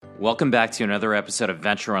Welcome back to another episode of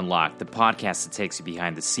Venture Unlocked, the podcast that takes you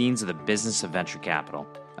behind the scenes of the business of venture capital.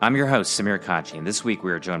 I'm your host, Samir Kachi, and this week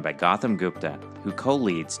we are joined by Gautam Gupta, who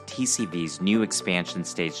co-leads TCV's new expansion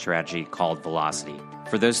stage strategy called Velocity.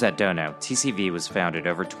 For those that don't know, TCV was founded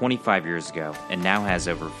over 25 years ago and now has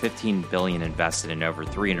over $15 billion invested in over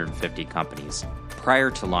 350 companies.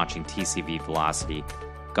 Prior to launching TCV Velocity,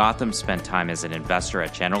 Gautam spent time as an investor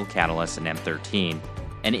at General Catalyst and M13,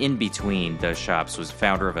 and in between those shops was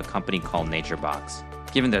founder of a company called NatureBox.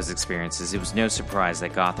 Given those experiences, it was no surprise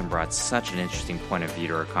that Gautam brought such an interesting point of view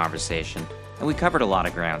to our conversation, and we covered a lot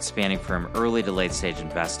of ground spanning from early to late stage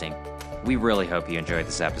investing. We really hope you enjoyed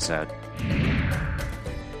this episode.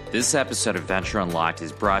 This episode of Venture Unlocked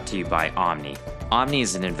is brought to you by Omni. Omni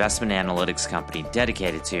is an investment analytics company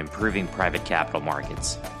dedicated to improving private capital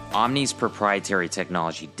markets. Omni's proprietary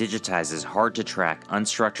technology digitizes hard-to-track,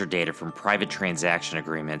 unstructured data from private transaction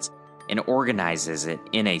agreements and organizes it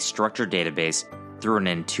in a structured database through an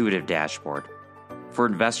intuitive dashboard. For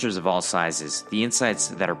investors of all sizes, the insights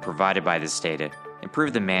that are provided by this data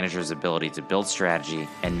improve the manager's ability to build strategy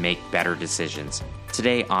and make better decisions.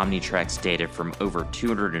 Today, Omni tracks data from over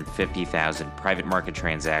 250,000 private market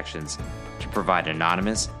transactions to provide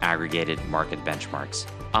anonymous, aggregated market benchmarks.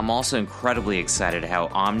 I'm also incredibly excited how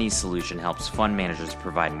Omni's solution helps fund managers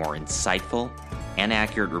provide more insightful and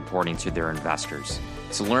accurate reporting to their investors.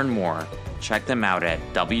 To learn more, check them out at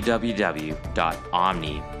www.omni.fund.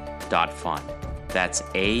 That's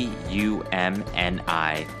AUMNI.fund.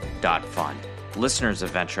 Listeners of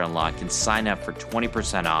Venture Unlocked can sign up for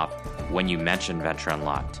 20% off when you mention Venture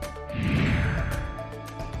Unlocked.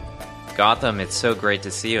 Gautam, it's so great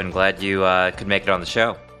to see you and glad you could make it on the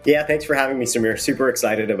show. Yeah, thanks for having me, Samir. Super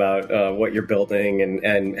excited about what you're building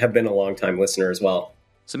and have been a long-time listener as well.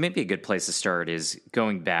 So maybe a good place to start is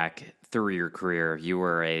going back through your career. You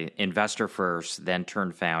were an investor first, then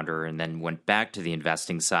turned founder, and then went back to the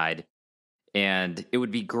investing side. And it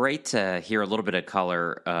would be great to hear a little bit of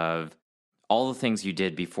color of all the things you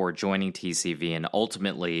did before joining TCV and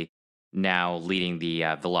ultimately now leading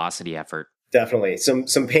the Velocity effort. Definitely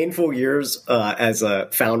some painful years as a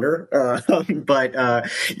founder, but I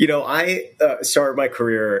started my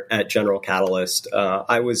career at General Catalyst.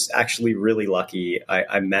 I was actually really lucky.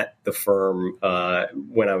 I met the firm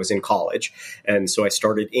when I was in college, and so I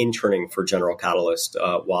started interning for General Catalyst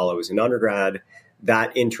while I was in undergrad.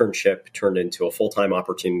 That internship turned into a full-time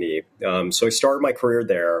opportunity. So I started my career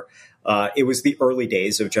there. It was the early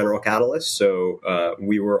days of General Catalyst, so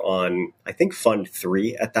we were on, I think, Fund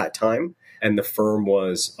 3 at that time. And the firm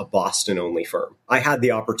was a Boston-only firm. I had the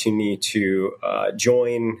opportunity to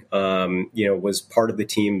join, was part of the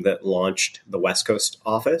team that launched the West Coast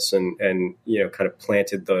office and kind of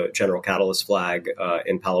planted the General Catalyst flag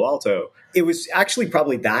in Palo Alto. It was actually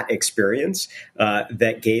probably that experience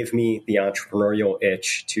that gave me the entrepreneurial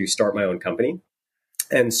itch to start my own company.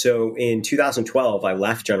 And so in 2012, I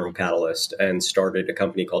left General Catalyst and started a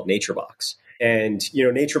company called NatureBox. And,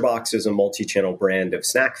 NatureBox is a multi-channel brand of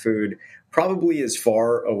snack food, probably as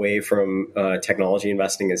far away from technology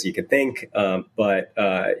investing as you could think. But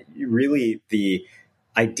really the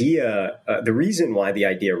idea, the reason why the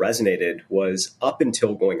idea resonated was up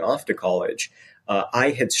until going off to college,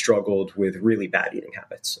 I had struggled with really bad eating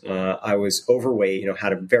habits. I was overweight,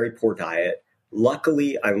 had a very poor diet.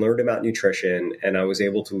 Luckily, I learned about nutrition and I was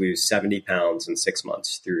able to lose 70 pounds in 6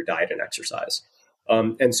 months through diet and exercise.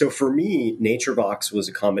 And so for me, NatureBox was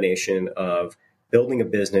a combination of building a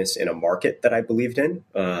business in a market that I believed in,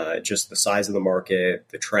 just the size of the market,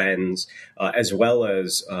 the trends, as well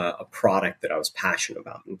as a product that I was passionate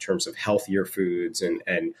about in terms of healthier foods and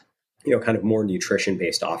kind of more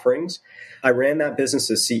nutrition-based offerings. I ran that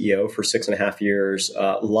business as CEO for 6.5 years,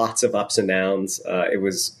 lots of ups and downs. It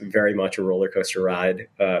was very much a roller coaster ride.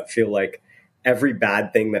 Feel like every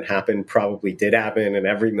bad thing that happened probably did happen, and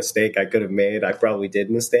every mistake I could have made, I probably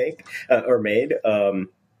did mistake or made.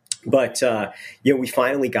 But we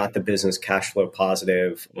finally got the business cash flow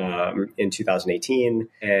positive in 2018,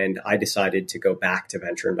 and I decided to go back to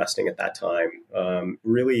venture investing at that time,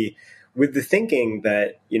 really with the thinking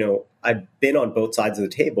that, I'd been on both sides of the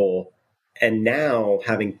table. And now,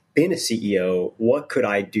 having been a CEO, what could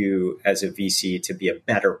I do as a VC to be a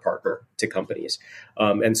better partner to companies?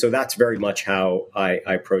 And so that's very much how I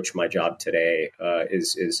approach my job today.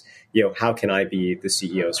 Is how can I be the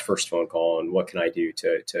CEO's first phone call, and what can I do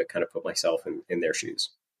to kind of put myself in their shoes?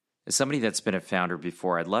 As somebody that's been a founder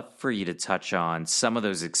before, I'd love for you to touch on some of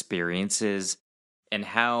those experiences and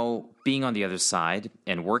how being on the other side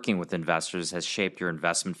and working with investors has shaped your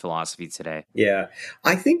investment philosophy today? Yeah,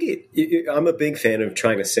 I think I'm a big fan of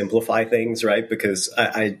trying to simplify things, right? Because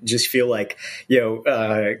I just feel like,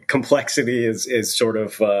 complexity is sort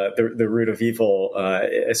of the root of evil,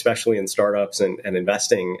 especially in startups and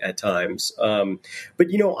investing at times. But,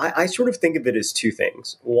 I sort of think of it as two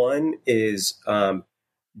things. One is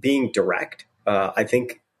being direct. I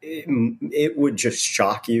think it would just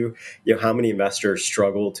shock you, how many investors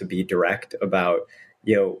struggle to be direct about,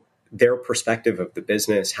 their perspective of the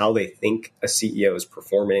business, how they think a CEO is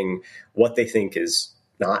performing, what they think is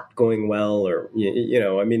not going well, or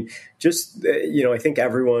I mean, just I think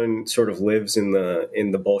everyone sort of lives in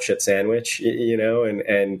the bullshit sandwich,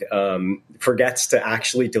 and forgets to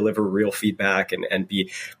actually deliver real feedback and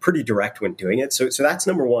be pretty direct when doing it. So that's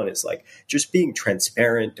number one, is like just being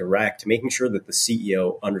transparent, direct, making sure that the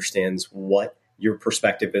CEO understands what your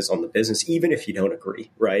perspective is on the business, even if you don't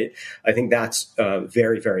agree, right? I think that's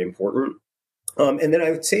very, very important. And then I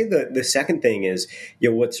would say the second thing is,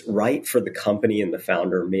 what's right for the company and the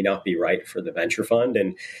founder may not be right for the venture fund.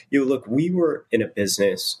 And, look, we were in a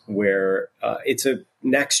business where it's a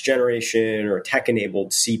next generation or tech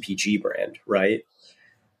enabled CPG brand, right?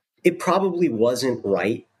 It probably wasn't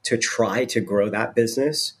right to try to grow that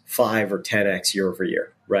business 5 or 10x year over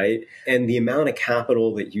year, right? And the amount of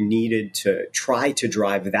capital that you needed to try to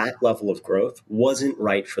drive that level of growth wasn't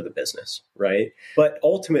right for the business, right? But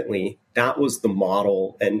ultimately, that was the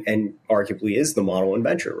model, and arguably is the model in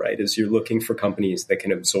venture, right? Is you're looking for companies that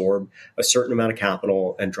can absorb a certain amount of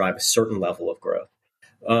capital and drive a certain level of growth.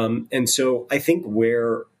 And so I think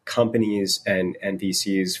where companies and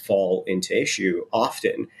VCs fall into issue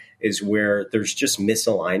often is where there's just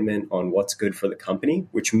misalignment on what's good for the company,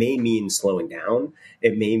 which may mean slowing down.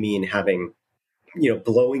 It may mean having,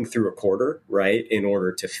 blowing through a quarter, right, in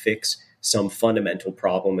order to fix some fundamental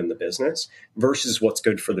problem in the business versus what's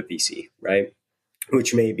good for the VC, right,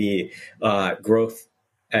 which may be growth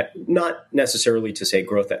at, not necessarily to say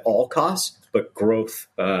growth at all costs, but growth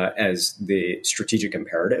as the strategic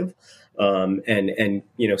imperative, and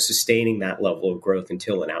sustaining that level of growth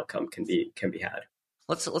until an outcome can be had.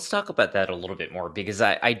 Let's talk about that a little bit more, because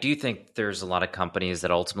I do think there's a lot of companies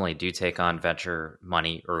that ultimately do take on venture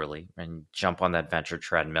money early and jump on that venture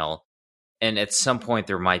treadmill. And at some point,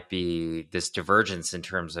 there might be this divergence in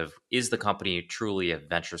terms of, is the company truly a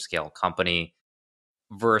venture scale company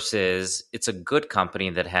versus it's a good company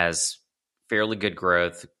that has fairly good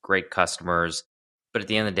growth, great customers, but at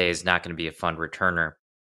the end of the day is not going to be a fund returner.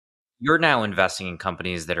 You're now investing in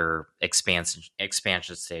companies that are expansion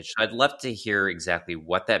stage. So I'd love to hear exactly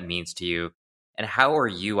what that means to you, and how are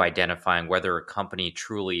you identifying whether a company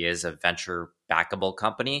truly is a venture backable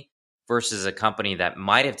company versus a company that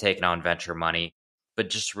might have taken on venture money, but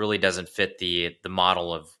just really doesn't fit the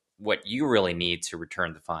model of what you really need to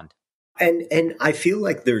return the fund. And I feel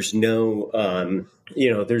like there's no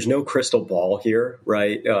there's no crystal ball here,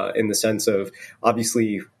 right? In the sense of,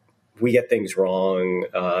 obviously we get things wrong,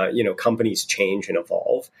 companies change and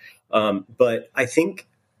evolve. But I think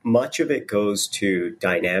much of it goes to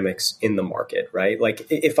dynamics in the market, right? Like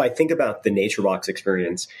if I think about the NatureBox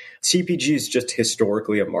experience, CPG is just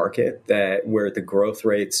historically a market where the growth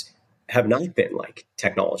rates have not been like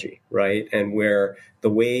technology, right? And where the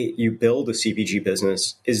way you build a CPG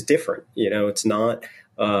business is different. It's not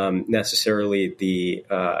necessarily the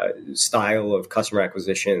style of customer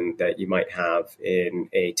acquisition that you might have in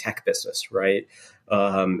a tech business, right?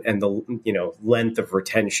 And the length of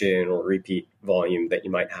retention or repeat volume that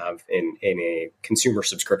you might have in a consumer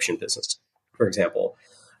subscription business, for example.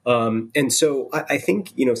 And so I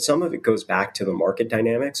think, some of it goes back to the market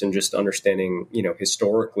dynamics and just understanding,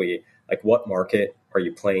 historically, like what market are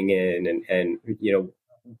you playing in, and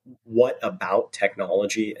what about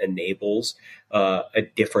technology enables a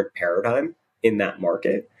different paradigm in that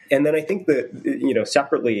market. And then I think that,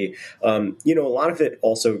 separately, a lot of it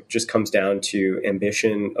also just comes down to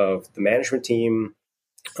ambition of the management team,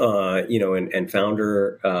 and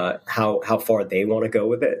founder, how far they want to go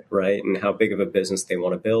with it, right? And how big of a business they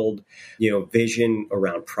want to build, vision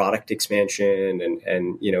around product expansion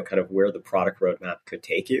and kind of where the product roadmap could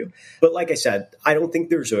take you. But like I said, I don't think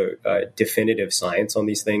there's a definitive science on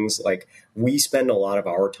these things. Like, we spend a lot of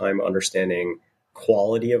our time understanding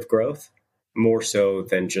quality of growth more so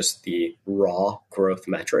than just the raw growth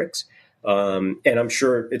metrics. And I'm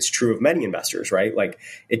sure it's true of many investors, right? Like,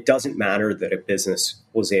 it doesn't matter that a business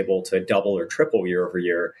was able to double or triple year over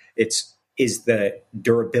year. Is the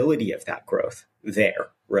durability of that growth there,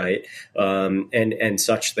 right? And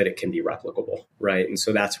such that it can be replicable, right? And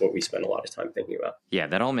so that's what we spend a lot of time thinking about. Yeah,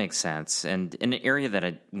 that all makes sense. And an area that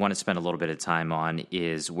I want to spend a little bit of time on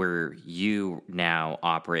is where you now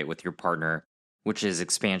operate with your partner, which is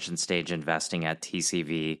expansion stage investing at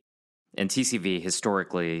TCV. And TCV,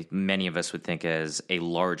 historically, many of us would think as a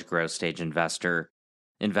large growth stage investor,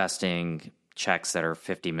 investing checks that are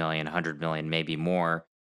 50 million, 100 million, maybe more.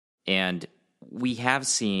 And we have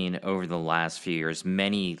seen over the last few years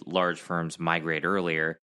many large firms migrate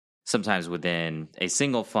earlier, sometimes within a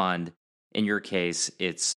single fund. In your case,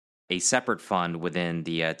 it's a separate fund within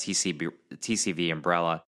the TCV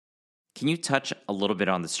umbrella. Can you touch a little bit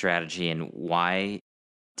on the strategy and why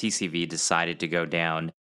TCV decided to go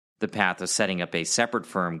down the path of setting up a separate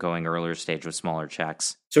firm going earlier stage with smaller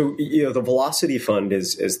checks? So, the Velocity Fund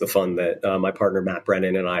is the fund that my partner Matt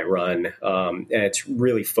Brennan and I run, and it's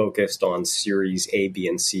really focused on Series A, B,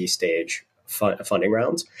 and C stage funding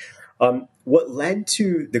rounds. What led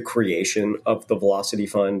to the creation of the Velocity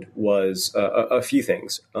Fund was a few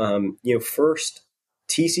things. First,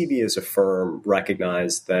 TCV as a firm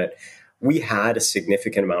recognized that we had a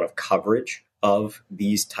significant amount of coverage of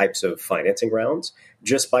these types of financing rounds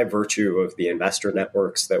just by virtue of the investor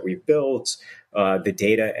networks that we've built, the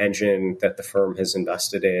data engine that the firm has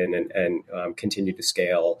invested in and continue to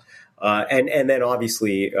scale. And then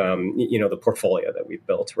obviously, the portfolio that we've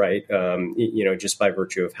built, right? Just by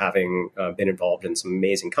virtue of having been involved in some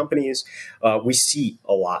amazing companies, we see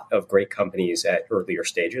a lot of great companies at earlier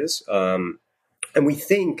stages. And we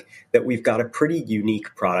think that we've got a pretty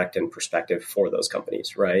unique product and perspective for those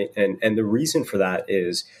companies, right? And the reason for that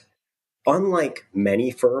is, unlike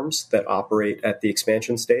many firms that operate at the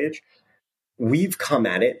expansion stage, we've come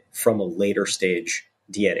at it from a later stage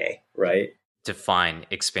DNA, right? Define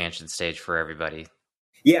expansion stage for everybody.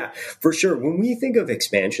 Yeah, for sure. When we think of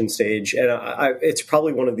expansion stage, and it's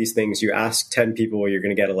probably one of these things you ask 10 people, you're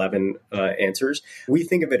going to get 11 answers. We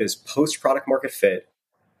think of it as post-product market fit,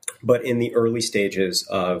 but in the early stages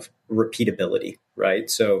of repeatability, right?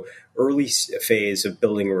 So early phase of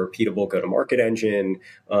building a repeatable go-to-market engine,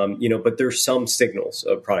 but there's some signals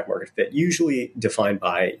of product market fit, usually defined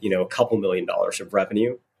by, a couple $1 million of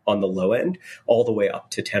revenue on the low end, all the way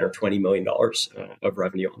up to 10 or $20 million of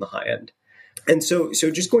revenue on the high end. And so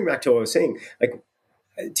just going back to what I was saying, like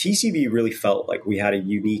TCV really felt like we had a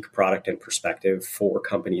unique product and perspective for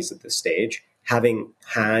companies at this stage, having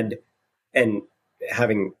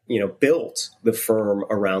built the firm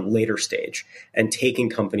around later stage and taking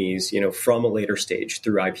companies, from a later stage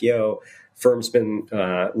through IPO. Firm's been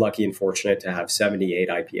lucky and fortunate to have 78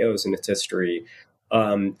 IPOs in its history,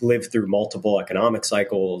 lived through multiple economic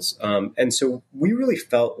cycles. And so we really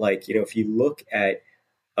felt like, if you look at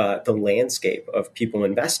the landscape of people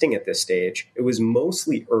investing at this stage, it was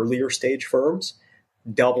mostly earlier stage firms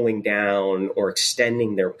doubling down or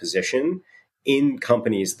extending their position in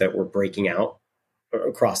companies that were breaking out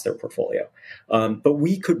across their portfolio. But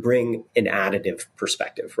we could bring an additive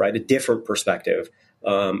perspective, right? A different perspective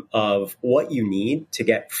of what you need to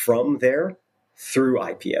get from there through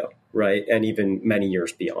IPO, right? And even many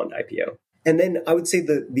years beyond IPO. And then I would say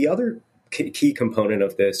the other key component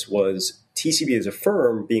of this was TCV as a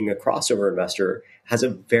firm, being a crossover investor, has a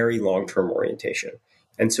very long-term orientation.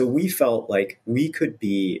 And so we felt like we could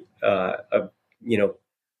be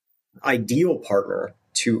ideal partner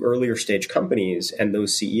to earlier stage companies and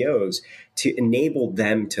those CEOs to enable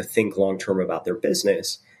them to think long-term about their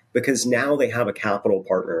business, because now they have a capital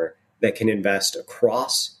partner that can invest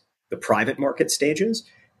across the private market stages,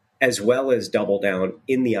 as well as double down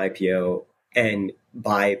in the IPO and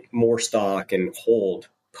buy more stock and hold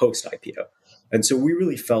post-IPO. And so we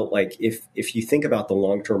really felt like if you think about the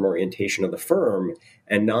long-term orientation of the firm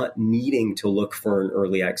and not needing to look for an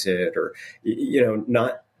early exit, or,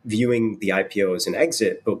 not viewing the IPO as an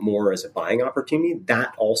exit, but more as a buying opportunity,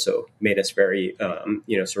 that also made us very,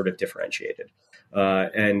 sort of differentiated.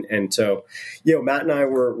 And so, Matt and I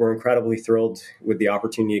were incredibly thrilled with the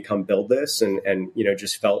opportunity to come build this, and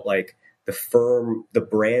just felt like the firm, the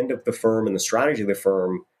brand of the firm and the strategy of the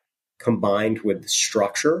firm, combined with the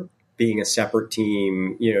structure, being a separate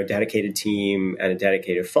team, dedicated team and a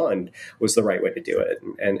dedicated fund, was the right way to do it.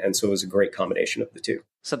 And so it was a great combination of the two.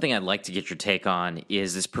 Something I'd like to get your take on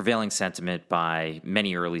is this prevailing sentiment by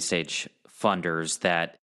many early stage funders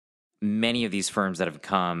that many of these firms that have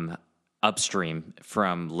come upstream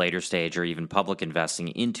from later stage or even public investing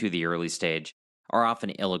into the early stage are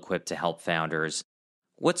often ill-equipped to help founders.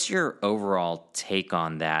 What's your overall take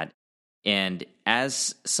on that? And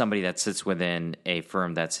as somebody that sits within a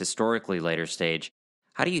firm that's historically later stage,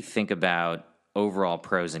 how do you think about overall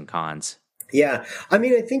pros and cons? Yeah, I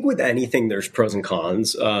mean, I think with anything, there's pros and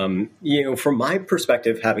cons. From my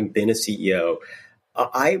perspective, having been a CEO,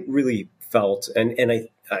 I really felt,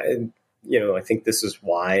 I think this is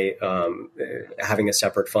why having a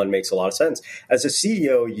separate fund makes a lot of sense. As a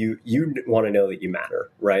CEO, you want to know that you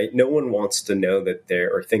matter, right? No one wants to know that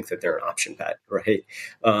they're or think that they're an option pet, right?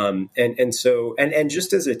 And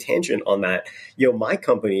just as a tangent on that, my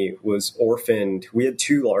company was orphaned. We had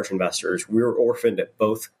two large investors. We were orphaned at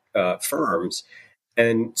both firms.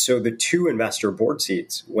 And so the two investor board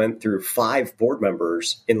seats went through five board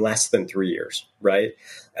members in less than 3 years, right?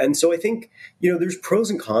 And so I think, there's pros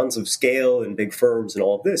and cons of scale and big firms and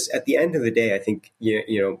all of this. At the end of the day, I think,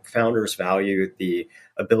 founders value the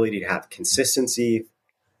ability to have consistency,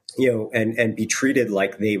 and be treated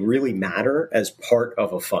like they really matter as part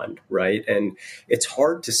of a fund, right? And it's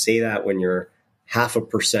hard to say that when you're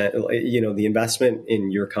 0.5%, the investment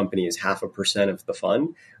in your company is 0.5% of the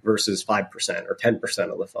fund versus 5% or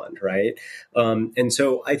 10% of the fund, right? And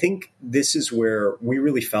so I think this is where we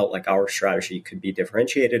really felt like our strategy could be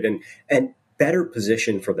differentiated and better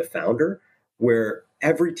positioned for the founder, where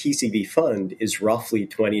every TCV fund is roughly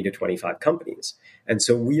 20 to 25 companies. And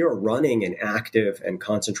so we are running an active and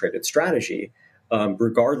concentrated strategy,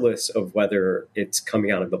 regardless of whether it's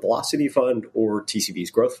coming out of the Velocity Fund or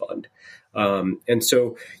TCV's Growth Fund. And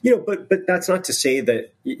so, but that's not to say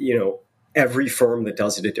that, every firm that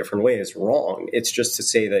does it a different way is wrong. It's just to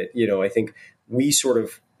say that, I think we sort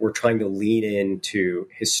of were trying to lean into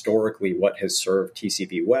historically what has served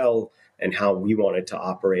TCV well and how we wanted to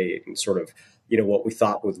operate and sort of, what we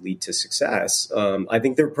thought would lead to success. I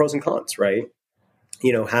think there are pros and cons, right?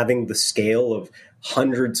 Having the scale of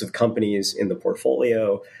hundreds of companies in the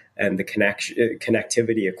portfolio and the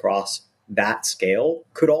connectivity across that scale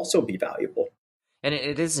could also be valuable. And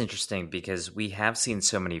it is interesting because we have seen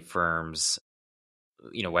so many firms,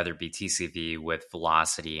 whether it be TCV with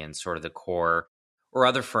Velocity and sort of the core, or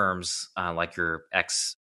other firms like your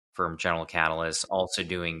ex firm, General Catalyst, also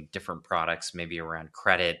doing different products, maybe around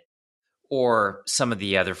credit, or some of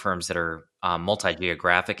the other firms that are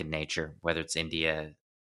multi-geographic in nature, whether it's India,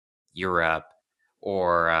 Europe,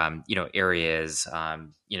 or areas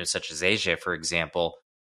such as Asia, for example.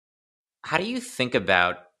 How do you think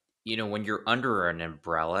about when you're under an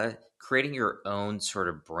umbrella, creating your own sort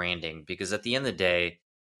of branding? Because at the end of the day,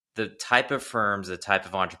 the type of firms, the type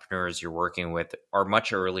of entrepreneurs you're working with are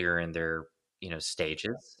much earlier in their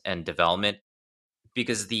stages and development.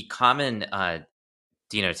 Because the common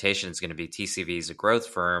denotation is going to be TCV is a growth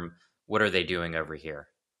firm. What are they doing over here?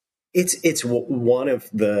 It's one of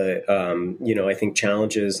the I think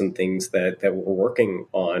challenges and things that we're working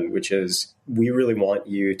on, which is we really want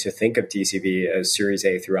you to think of TCV as Series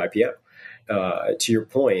A through IPO. To your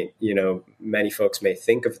point, many folks may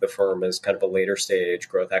think of the firm as kind of a later stage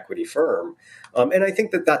growth equity firm, and I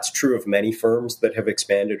think that that's true of many firms that have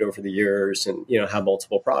expanded over the years and have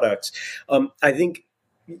multiple products. I think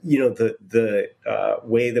the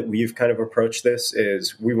way that we've kind of approached this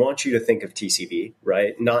is we want you to think of TCV,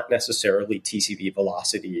 right? Not necessarily TCV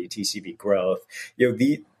velocity, TCV growth.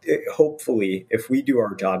 Hopefully, if we do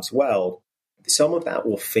our jobs well, some of that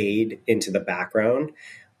will fade into the background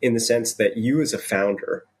in the sense that you as a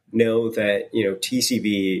founder know that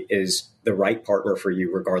TCV is the right partner for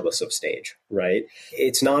you regardless of stage, right?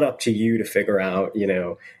 It's not up to you to figure out,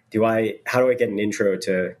 how do I get an intro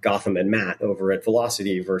to Gotham and Matt over at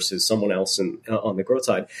Velocity versus someone else on the growth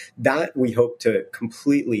side? That we hope to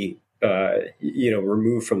completely,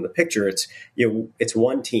 remove from the picture. It's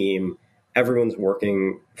one team. Everyone's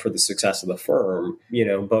working for the success of the firm,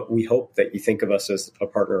 but we hope that you think of us as a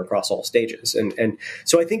partner across all stages. And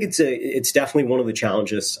so I think it's definitely one of the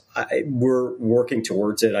challenges. We're working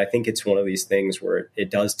towards it. I think it's one of these things where it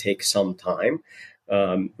does take some time,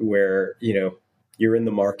 where, you're in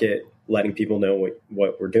the market, letting people know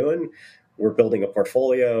what we're doing. We're building a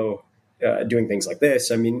portfolio, doing things like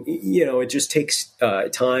this. I mean, it just takes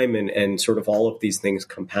time and sort of all of these things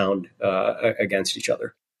compound against each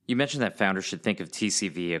other. You mentioned that founders should think of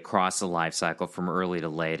TCV across the life cycle from early to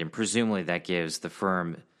late, and presumably that gives the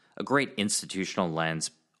firm a great institutional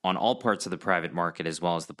lens on all parts of the private market as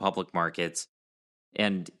well as the public markets.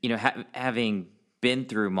 And, having been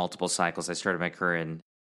through multiple cycles, I started my career in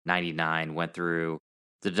 99, went through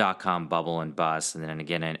the dot-com bubble and bust, and then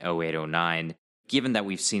again in 08, 09. Given that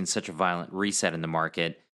we've seen such a violent reset in the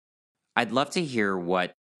market, I'd love to hear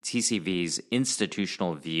what TCV's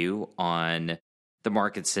institutional view on the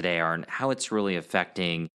markets today are and how it's really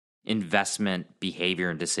affecting investment behavior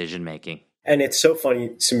and decision making. And it's so funny,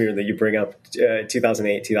 Samir, that you bring up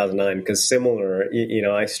 2008, 2009, because similar,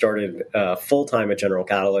 I started full time at General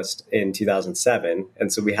Catalyst in 2007.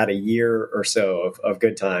 And so we had a year or so of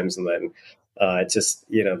good times. And then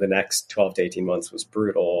the next 12 to 18 months was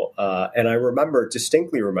brutal. And I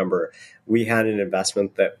distinctly remember, we had an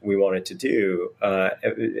investment that we wanted to do,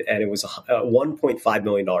 and it was a $1.5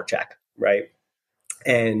 million check, right?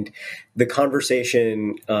 And the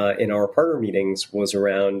conversation in our partner meetings was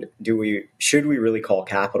around: should we really call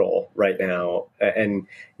capital right now? And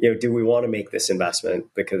do we want to make this investment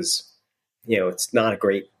because it's not a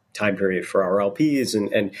great time period for our LPs?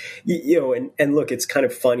 And look, it's kind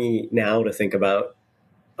of funny now to think about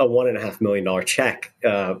a $1.5 million check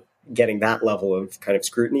getting that level of kind of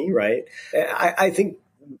scrutiny, right? I think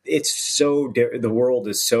the world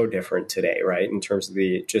is so different today, right? In terms of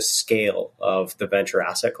the just scale of the venture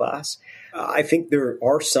asset class. I think there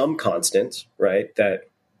are some constants, right? That,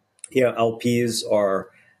 LPs are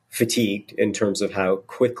fatigued in terms of how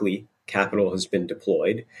quickly capital has been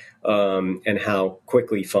deployed, and how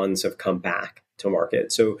quickly funds have come back to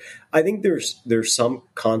market. So I think there's some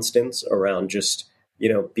constants around just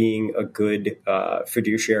being a good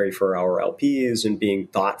fiduciary for our LPs and being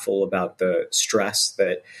thoughtful about the stress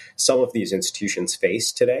that some of these institutions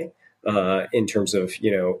face today, in terms of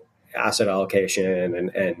asset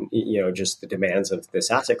allocation and just the demands of this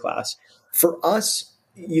asset class. For us,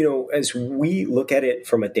 as we look at it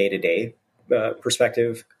from a day-to-day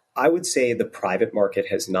perspective, I would say the private market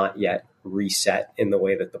has not yet reset in the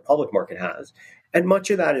way that the public market has. And much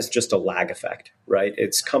of that is just a lag effect, right?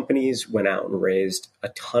 It's companies went out and raised a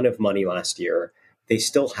ton of money last year. They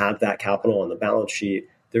still have that capital on the balance sheet.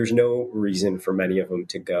 There's no reason for many of them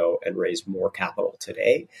to go and raise more capital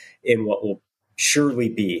today in what will surely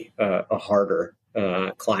be a harder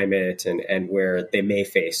climate, and where they may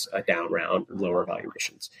face a down round, lower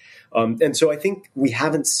valuations. And so I think we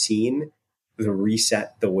haven't seen the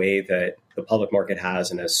reset the way that the public market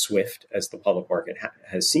has, and as swift as the public market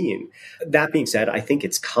has seen. That being said, I think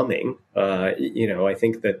it's coming. I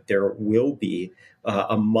think that there will be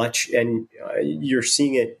and you're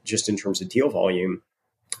seeing it just in terms of deal volume,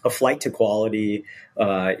 a flight to quality.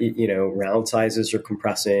 Round sizes are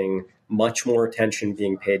compressing, much more attention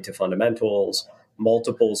being paid to fundamentals,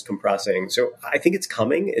 multiples compressing. So I think it's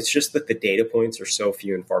coming. It's just that the data points are so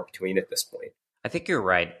few and far between at this point. I think you're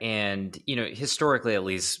right. And, historically, at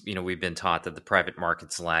least, we've been taught that the private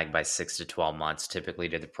markets lag by 6 to 12 months, typically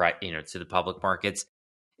to the public markets.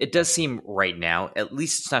 It does seem right now, at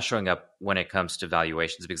least it's not showing up when it comes to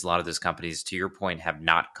valuations, because a lot of those companies, to your point, have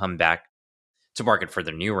not come back to market for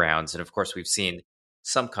their new rounds. And of course, we've seen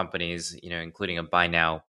some companies, including a buy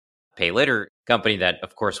now, pay later company that,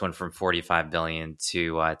 of course, went from 45 billion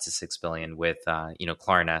to 6 billion with,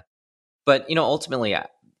 Klarna. But, ultimately,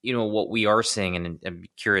 what we are seeing, and I'm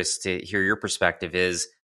curious to hear your perspective, is,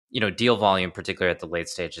 deal volume, particularly at the late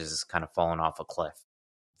stages, has kind of fallen off a cliff.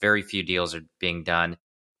 Very few deals are being done,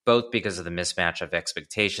 both because of the mismatch of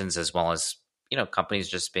expectations, as well as, companies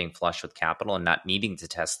just being flush with capital and not needing to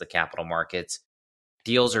test the capital markets.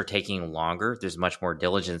 Deals are taking longer. There's much more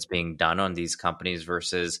diligence being done on these companies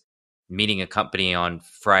versus meeting a company on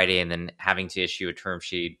Friday and then having to issue a term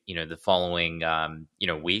sheet, the following,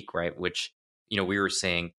 week, right? Which, we were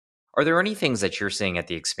seeing. Are there any things that you're seeing at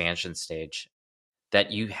the expansion stage that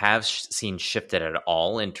you have seen shifted at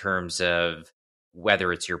all in terms of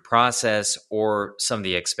whether it's your process or some of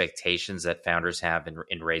the expectations that founders have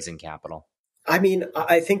in raising capital? I mean,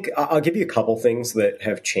 I think I'll give you a couple things that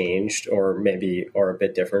have changed or maybe are a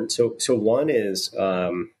bit different. So one is,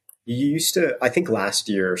 you used to, I think last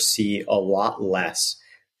year, see a lot less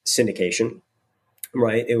syndication.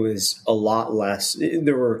 Right. It was a lot less.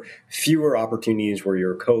 There were fewer opportunities where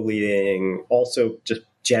you're co-leading. Also, just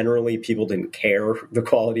generally, people didn't care the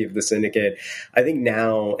quality of the syndicate. I think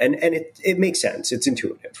now, and it makes sense. It's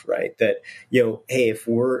intuitive, right? That, hey, if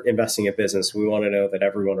we're investing in business, we want to know that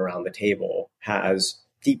everyone around the table has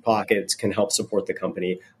deep pockets, can help support the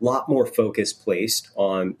company. A lot more focus placed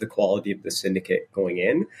on the quality of the syndicate going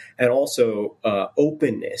in, and also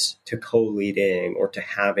openness to co-leading or to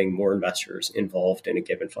having more investors involved in a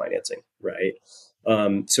given financing, right?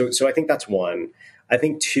 So I think that's one. I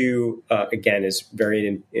think two, again, is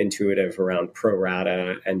very intuitive around pro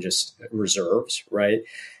rata and just reserves, right?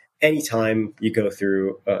 Anytime you go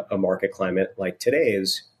through a market climate like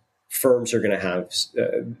today's, firms are going to have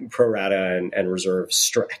pro rata and reserves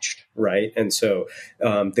stretched, right? And so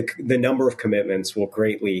the number of commitments will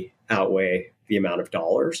greatly outweigh the amount of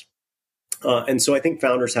dollars. And so I think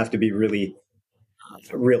founders have to be really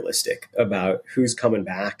realistic about who's coming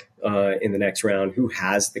back in the next round, who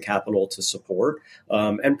has the capital to support,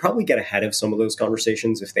 and probably get ahead of some of those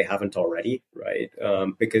conversations if they haven't already, right?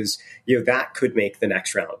 Because that could make the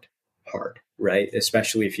next round hard, right?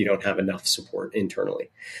 Especially if you don't have enough support internally.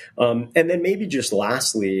 And then maybe just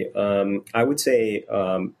lastly, I would say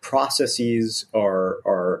processes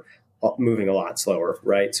are moving a lot slower,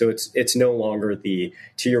 right? So it's no longer to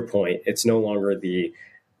your point, it's no longer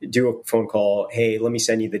do a phone call. Hey, let me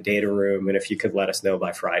send you the data room, and if you could let us know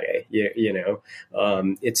by Friday,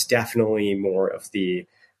 it's definitely more of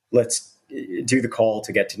let's do the call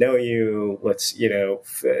to get to know you. Let's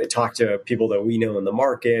talk to people that we know in the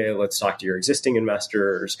market. Let's talk to your existing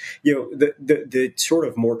investors. The sort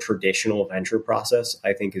of more traditional venture process,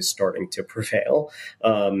 I think, is starting to prevail,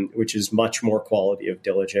 which is much more quality of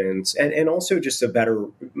diligence and also just a better,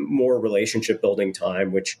 more relationship building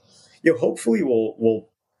time, which hopefully will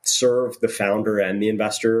serve the founder and the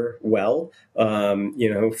investor well.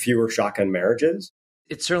 Fewer shotgun marriages.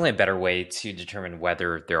 It's certainly a better way to determine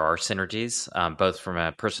whether there are synergies, both from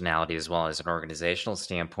a personality as well as an organizational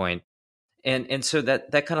standpoint. And so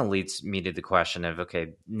that kind of leads me to the question of,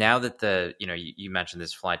 okay, now that you mentioned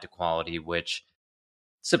this flight to quality, which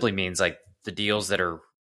simply means like the deals that are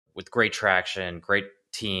with great traction, great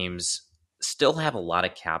teams, still have a lot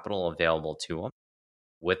of capital available to them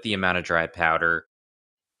with the amount of dry powder.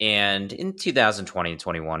 And in 2020 and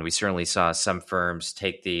 21, we certainly saw some firms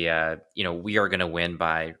take the, we are going to win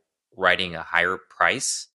by writing a higher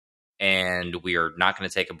price, and we are not going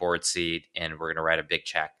to take a board seat, and we're going to write a big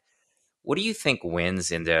check. What do you think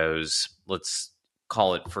wins in those, let's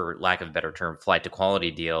call it, for lack of a better term, flight to quality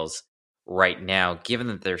deals right now, given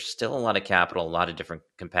that there's still a lot of capital, a lot of different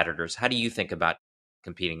competitors? How do you think about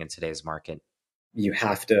competing in today's market? You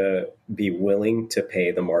have to be willing to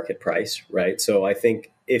pay the market price, right? So I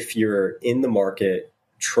think if you're in the market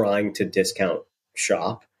trying to discount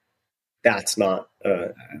shop, that's not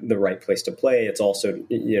the right place to play. It's also,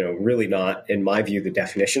 really not, in my view, the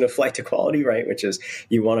definition of flight to quality, right? Which is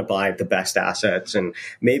you want to buy the best assets, and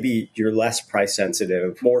maybe you're less price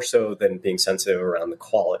sensitive, more so than being sensitive around the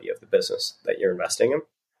quality of the business that you're investing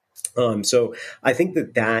in. So I think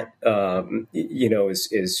that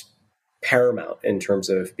is paramount in terms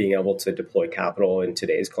of being able to deploy capital in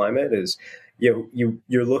today's climate. Is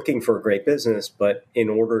you're looking for a great business, but in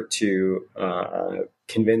order to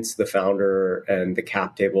convince the founder and the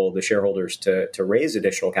cap table, the shareholders to raise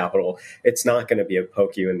additional capital, it's not going to be a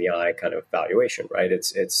poke you in the eye kind of valuation, right?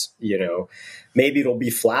 It's maybe it'll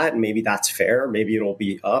be flat, and maybe that's fair. Maybe it'll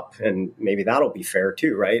be up, and maybe that'll be fair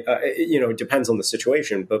too, right? It depends on the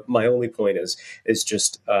situation. But my only point is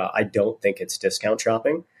just I don't think it's discount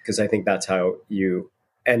shopping, because I think that's how you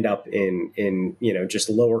end up in just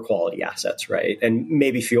lower quality assets, right? And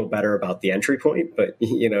maybe feel better about the entry point, but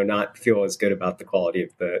not feel as good about the quality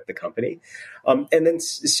of the company. And then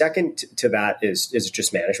second to that is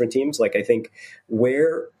just management teams. Like, I think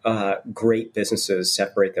where great businesses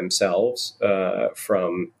separate themselves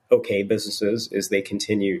from okay businesses is they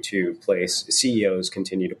continue to place, CEOs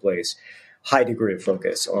continue to place high degree of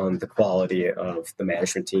focus on the quality of the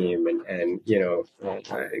management team, and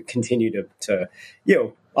continue to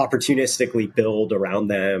opportunistically build around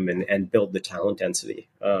them and build the talent density.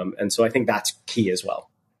 And so I think that's key as well.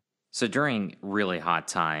 So during really hot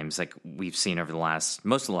times, like we've seen over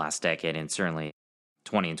most of the last decade, and certainly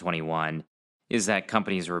 20 and 21, is that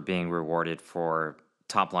companies were being rewarded for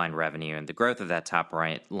top line revenue and the growth of that top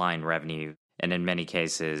line revenue. And in many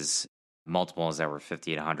cases, multiples that were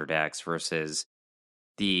 50 to 100x versus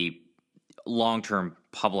the long-term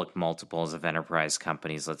public multiples of enterprise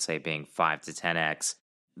companies, let's say, being 5 to 10x.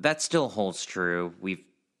 That still holds true. We've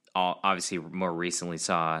obviously more recently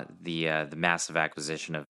saw the massive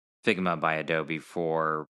acquisition of Figma by Adobe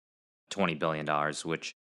for $20 billion,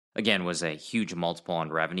 which again was a huge multiple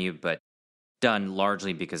on revenue, but done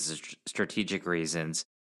largely because of strategic reasons.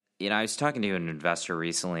 I was talking to an investor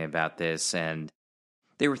recently about this, and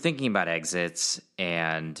they were thinking about exits,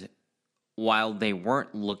 and while they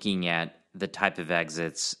weren't looking at the type of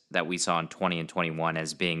exits that we saw in 20 and 21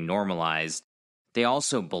 as being normalized, they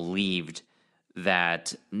also believed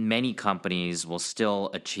that many companies will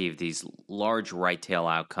still achieve these large right tail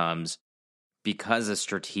outcomes because of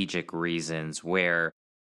strategic reasons, where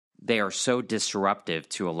they are so disruptive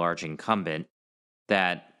to a large incumbent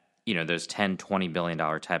that those $10-20 billion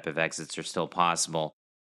type of exits are still possible.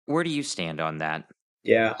 Where do you stand on that?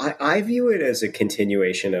 Yeah, I view it as a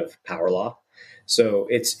continuation of power law. So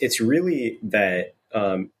it's really that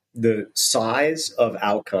the size of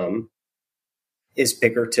outcome is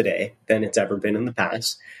bigger today than it's ever been in the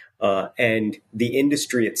past. And the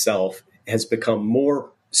industry itself has become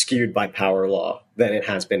more skewed by power law than it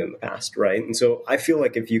has been in the past, right? And so I feel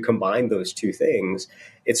like if you combine those two things,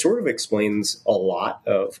 it sort of explains a lot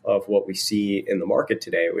of what we see in the market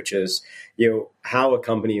today, which is, how a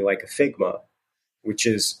company like a Figma, which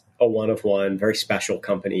is a one of one, very special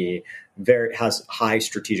company, has high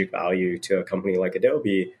strategic value to a company like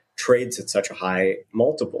Adobe, trades at such a high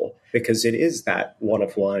multiple because it is that one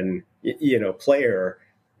of one, player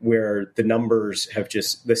where the numbers have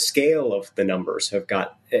the scale of the numbers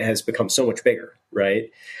has become so much bigger, right?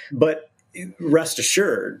 But rest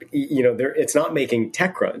assured, it's not making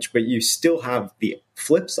TechCrunch, but you still have the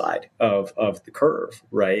flip side of the curve,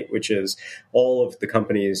 right? Which is all of the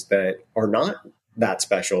companies that are not that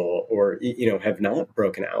special or, have not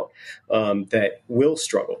broken out, that will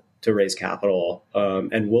struggle to raise capital,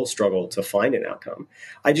 and will struggle to find an outcome.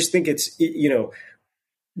 I just think it's,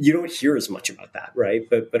 you don't hear as much about that, right?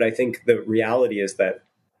 But I think the reality is that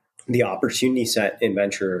the opportunity set in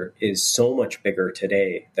venture is so much bigger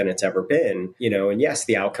today than it's ever been, and yes,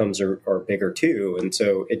 the outcomes are bigger too. And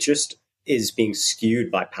so it just is being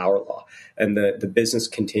skewed by power law, and the business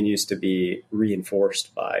continues to be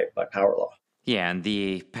reinforced by power law. Yeah, and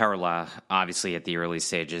the power law, obviously at the early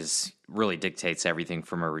stages, really dictates everything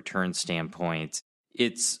from a return standpoint.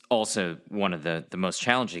 It's also one of the most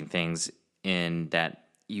challenging things in that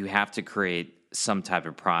you have to create some type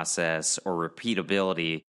of process or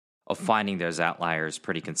repeatability of finding those outliers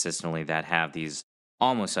pretty consistently that have these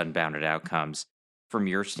almost unbounded outcomes. From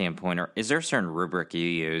your standpoint, or is there a certain rubric you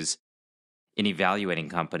use in evaluating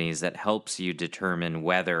companies that helps you determine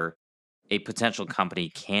whether a potential company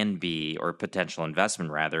can be, or potential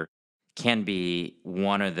investment rather, can be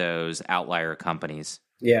one of those outlier companies?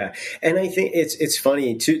 Yeah, and I think it's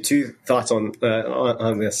funny. Two thoughts on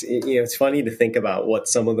this. It's funny to think about what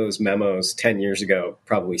some of those memos 10 years ago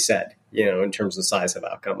probably said. In terms of size of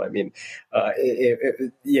outcome. I mean,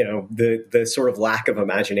 the sort of lack of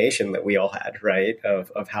imagination that we all had, right,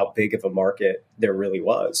 of how big of a market there really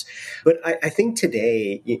was. But I think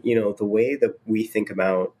today, the way that we think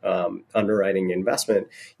about underwriting investment,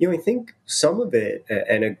 I think some of it,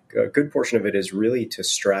 and a good portion of it, is really to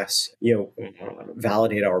stress,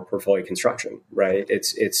 validate our portfolio construction, right?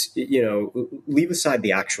 It's leave aside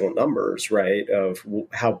the actual numbers, right, of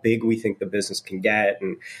how big we think the business can get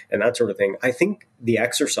and that sort of thing. I think the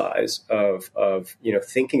exercise of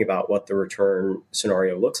thinking about what the return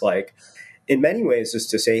scenario looks like in many ways is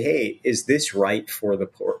to say, hey, is this right for the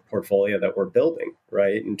portfolio that we're building,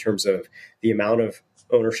 right? In terms of the amount of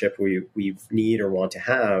ownership we need or want to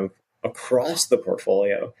have across the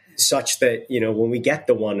portfolio, such that, when we get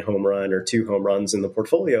the one home run or two home runs in the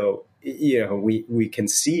portfolio, we can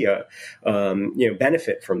see a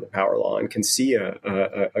benefit from the power law and can see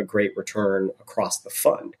a great return across the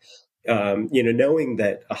fund. Knowing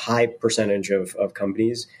that a high percentage of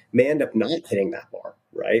companies may end up not hitting that bar,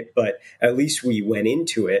 right? But at least we went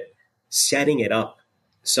into it setting it up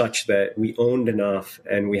such that we owned enough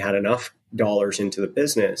and we had enough dollars into the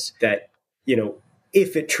business that,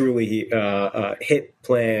 if it truly hit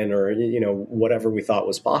plan or, whatever we thought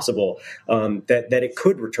was possible, that it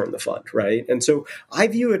could return the fund, right? And so I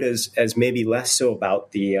view it as maybe less so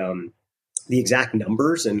about the exact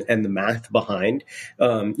numbers and the math behind,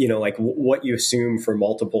 like what you assume for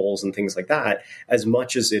multiples and things like that, as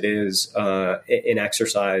much as it is an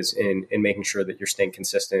exercise in making sure that you're staying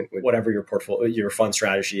consistent with whatever your fund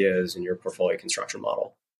strategy is and your portfolio construction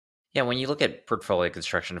model. Yeah, when you look at portfolio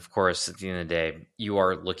construction, of course, at the end of the day, you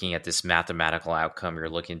are looking at this mathematical outcome you're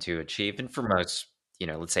looking to achieve. And for most,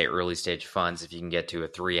 let's say early stage funds, if you can get to a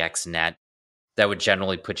 3x net, that would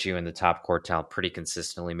generally put you in the top quartile pretty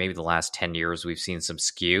consistently. Maybe the last 10 years, we've seen some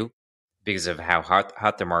skew because of how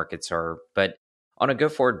hot the markets are. But on a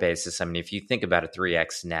go-forward basis, I mean, if you think about a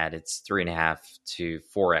 3x net, it's 3.5 to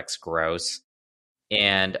 4x gross.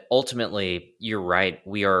 And ultimately, you're right.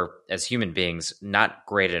 We are, as human beings, not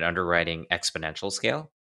great at underwriting exponential scale.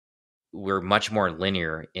 We're much more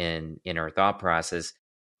linear in our thought process.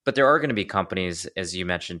 But there are going to be companies, as you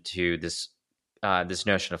mentioned, to this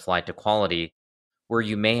notion of flight to quality, where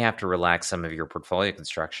you may have to relax some of your portfolio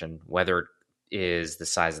construction, whether it is the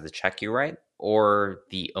size of the check you write or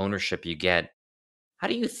the ownership you get. How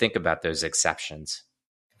do you think about those exceptions?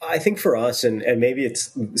 I think for us, and maybe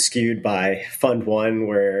it's skewed by Fund One,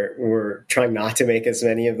 where we're trying not to make as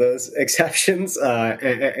many of those exceptions.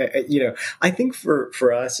 I think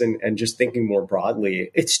for us, and just thinking more broadly,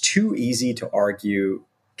 it's too easy to argue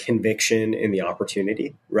conviction in the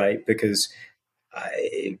opportunity, right? Because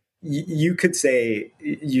you could say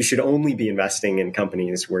you should only be investing in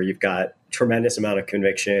companies where you've got tremendous amount of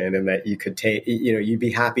conviction and that you could take, you'd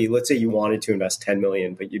be happy. Let's say you wanted to invest 10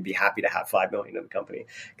 million, but you'd be happy to have 5 million in the company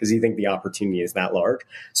because you think the opportunity is that large.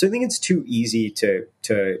 So I think it's too easy to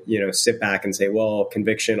sit back and say, well,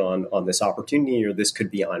 conviction on this opportunity or this could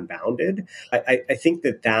be unbounded. I think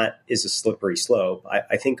that is a slippery slope.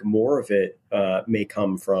 I think more of it may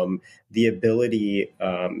come from the ability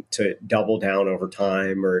to double down over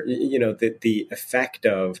time, or the effect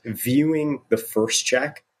of viewing the first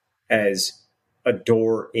check as a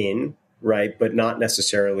door in, right? But not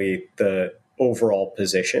necessarily the overall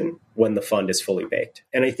position when the fund is fully baked.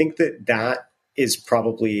 And I think that is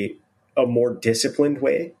probably a more disciplined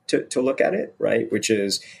way to look at it, right? Which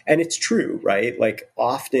is, and it's true, right? Like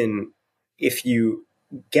often if you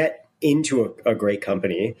get into a great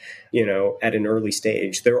company, at an early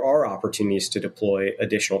stage, there are opportunities to deploy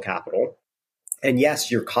additional capital. And yes,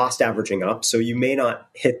 you're cost averaging up. So you may not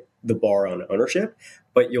hit the bar on ownership,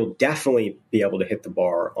 but you'll definitely be able to hit the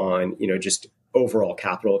bar on, just overall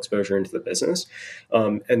capital exposure into the business.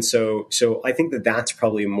 And so I think that's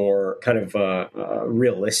probably a more kind of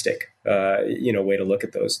realistic, way to look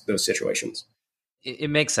at those situations.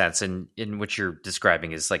 It makes sense. And in what you're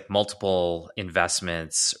describing is like multiple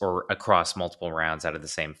investments or across multiple rounds out of the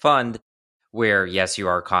same fund, where yes, you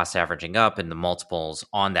are cost averaging up and the multiples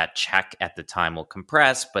on that check at the time will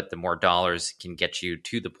compress, but the more dollars can get you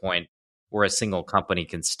to the point where a single company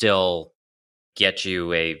can still get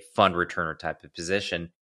you a fund returner type of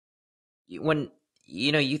position. When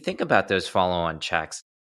you think about those follow-on checks,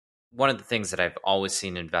 one of the things that I've always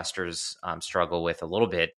seen investors struggle with a little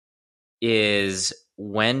bit is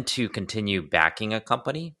when to continue backing a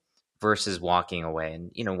company versus walking away.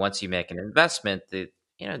 And once you make an investment,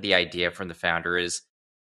 the idea from the founder is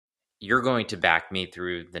you're going to back me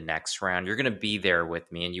through the next round. You're going to be there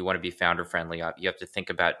with me, and you want to be founder friendly. You have to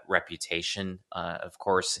think about reputation, of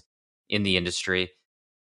course, in the industry.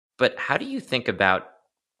 But how do you think about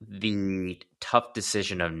the tough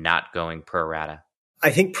decision of not going pro rata? I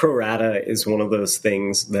think pro rata is one of those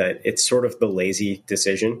things that it's sort of the lazy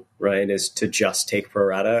decision, right? Is to just take pro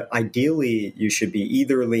rata. Ideally, you should be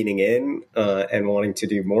either leaning in and wanting to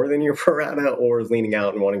do more than your pro rata, or leaning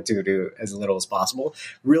out and wanting to do as little as possible,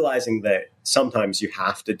 realizing that sometimes you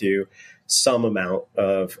have to do some amount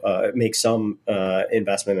of make some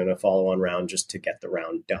investment in a follow-on round just to get the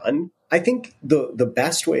round done. I think the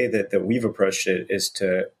best way that we've approached it is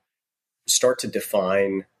to start to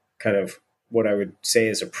define kind of what I would say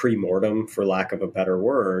is a pre-mortem, for lack of a better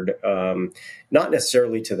word, not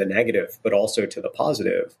necessarily to the negative, but also to the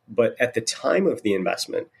positive. But at the time of the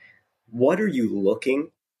investment, what are you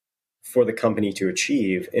looking for the company to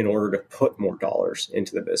achieve in order to put more dollars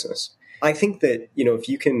into the business? I think that, if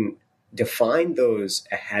you can define those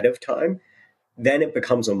ahead of time, then it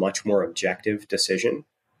becomes a much more objective decision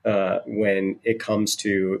when it comes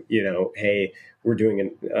to, hey, we're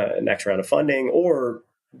doing a next round of funding, or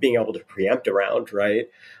being able to preempt a round, right?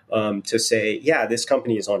 To say, yeah, this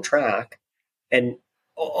company is on track and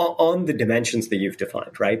on the dimensions that you've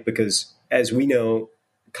defined, right? Because as we know,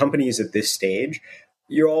 companies at this stage,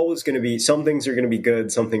 you're always going to be, some things are going to be good,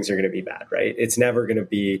 some things are going to be bad, right? It's never going to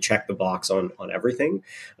be check the box on everything.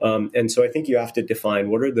 And so I think you have to define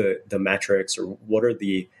what are the metrics, or what are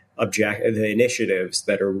the initiatives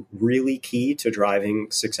that are really key to driving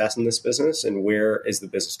success in this business, and where is the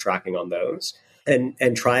business tracking on those?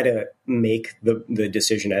 And try to make the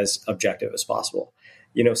decision as objective as possible.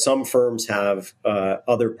 Some firms have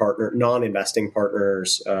other non-investing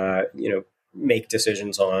partners, make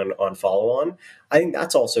decisions on follow-on. I think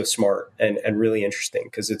that's also smart and really interesting,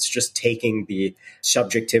 because it's just taking the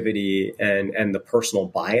subjectivity and the personal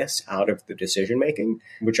bias out of the decision-making,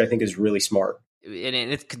 which I think is really smart. And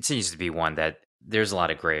it continues to be one that there's a lot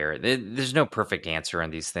of gray area. There's no perfect answer on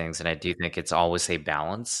these things, and I do think it's always a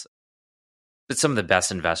balance. But some of the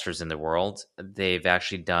best investors in the world, they've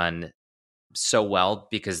actually done so well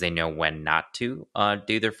because they know when not to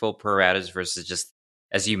do their full pro ratas versus just,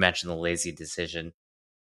 as you mentioned, the lazy decision.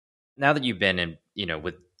 Now that you've been in,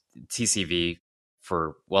 with TCV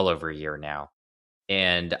for well over a year now,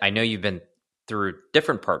 and I know you've been through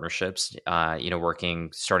different partnerships,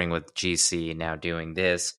 starting with GC, now doing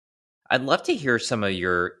this. I'd love to hear some of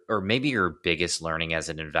maybe your biggest learning as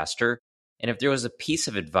an investor. And if there was a piece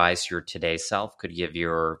of advice your today's self could give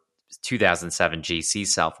your 2007 GC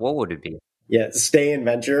self, what would it be? Yeah, stay in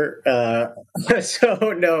venture. I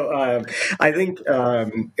think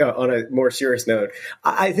on a more serious note,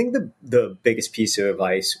 I think the biggest piece of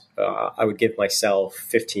advice I would give myself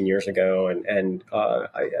 15 years ago, and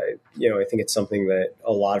I think it's something that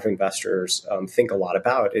a lot of investors think a lot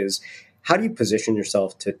about, is how do you position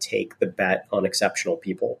yourself to take the bet on exceptional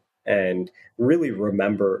people? and really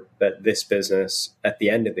remember that this business, at the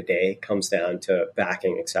end of the day, comes down to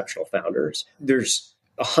backing exceptional founders. There's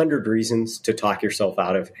 100 reasons to talk yourself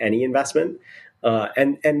out of any investment.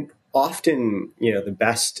 And often, the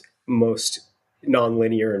best, most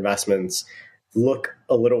nonlinear investments look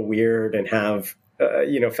a little weird and have,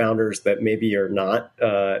 founders that maybe are not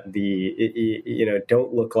don't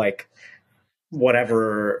look like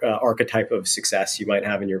whatever archetype of success you might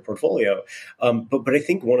have in your portfolio. But I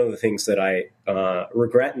think one of the things that I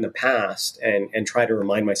regret in the past and try to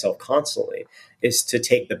remind myself constantly is to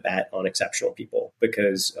take the bet on exceptional people,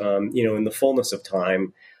 because, in the fullness of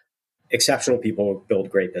time, exceptional people build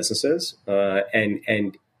great businesses.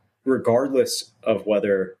 And regardless of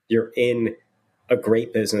whether you're in a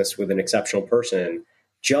great business with an exceptional person,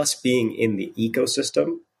 just being in the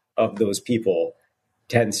ecosystem of those people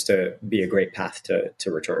tends to be a great path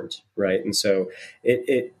to returns, right? And so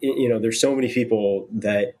there's so many people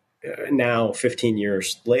that now 15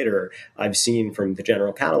 years later, I've seen from the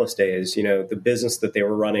General Catalyst days, the business that they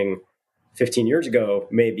were running 15 years ago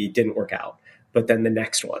maybe didn't work out, but then the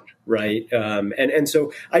next one, right? And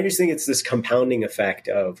so I just think it's this compounding effect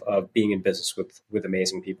of being in business with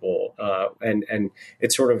amazing people, and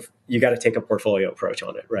it's sort of, you got to take a portfolio approach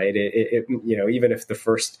on it, right? Even if the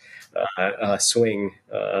first swing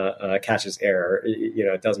catches air,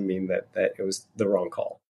 it doesn't mean that it was the wrong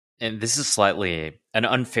call. And this is slightly an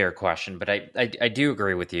unfair question, but I do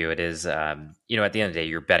agree with you. It is, at the end of the day,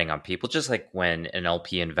 you're betting on people. Just like when an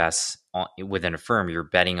LP invests within a firm, you're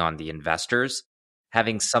betting on the investors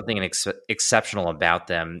having something exceptional about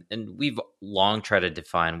them. And we've long tried to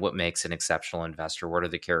define what makes an exceptional investor. What are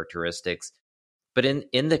the characteristics? But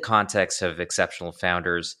in the context of exceptional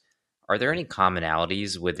founders, are there any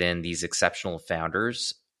commonalities within these exceptional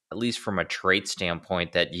founders, at least from a trait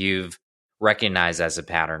standpoint, that you've recognized as a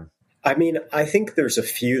pattern? I mean, I think there's a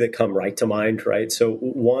few that come right to mind, right? So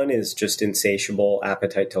one is just insatiable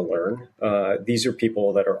appetite to learn. These are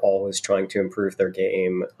people that are always trying to improve their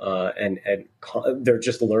game, and they're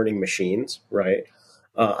just learning machines, right?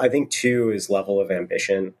 I think two is level of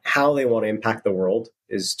ambition. How they want to impact the world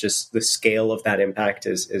is just, the scale of that impact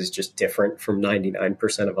is just different from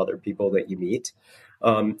 99% of other people that you meet.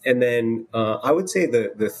 And then I would say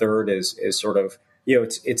the third is sort of,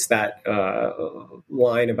 it's that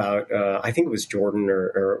line about, I think it was Jordan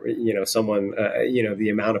or someone, the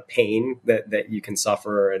amount of pain that you can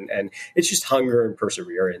suffer, and it's just hunger and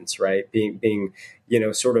perseverance, right? Being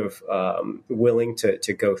sort of willing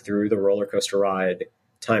to go through the roller coaster ride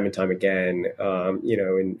time and time again,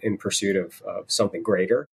 in pursuit of something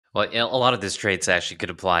greater. Well, a lot of these traits actually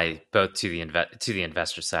could apply both to the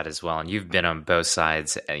investor side as well. And you've been on both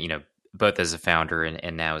sides, both as a founder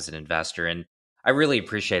and now as an investor. And I really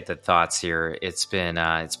appreciate the thoughts here. It's been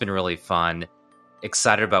really fun.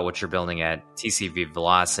 Excited about what you're building at TCV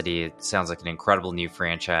Velocity. It sounds like an incredible new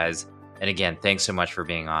franchise. And again, thanks so much for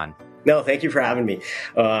being on. No, thank you for having me.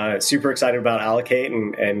 Super excited about Allocate,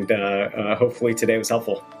 and hopefully today was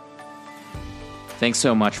helpful. Thanks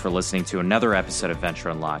so much for listening to another episode of Venture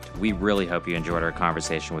Unlocked. We really hope you enjoyed our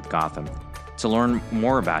conversation with Gautam. To learn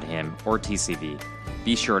more about him or TCV,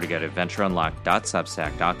 be sure to go to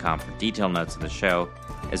ventureunlocked.substack.com for detailed notes of the show,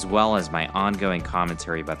 as well as my ongoing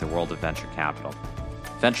commentary about the world of venture capital.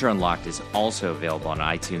 Venture Unlocked is also available on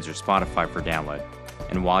iTunes or Spotify for download.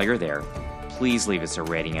 And while you're there, please leave us a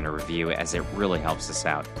rating and a review, as it really helps us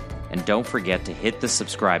out. And don't forget to hit the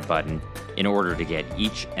subscribe button in order to get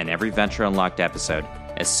each and every Venture Unlocked episode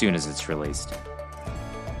as soon as it's released.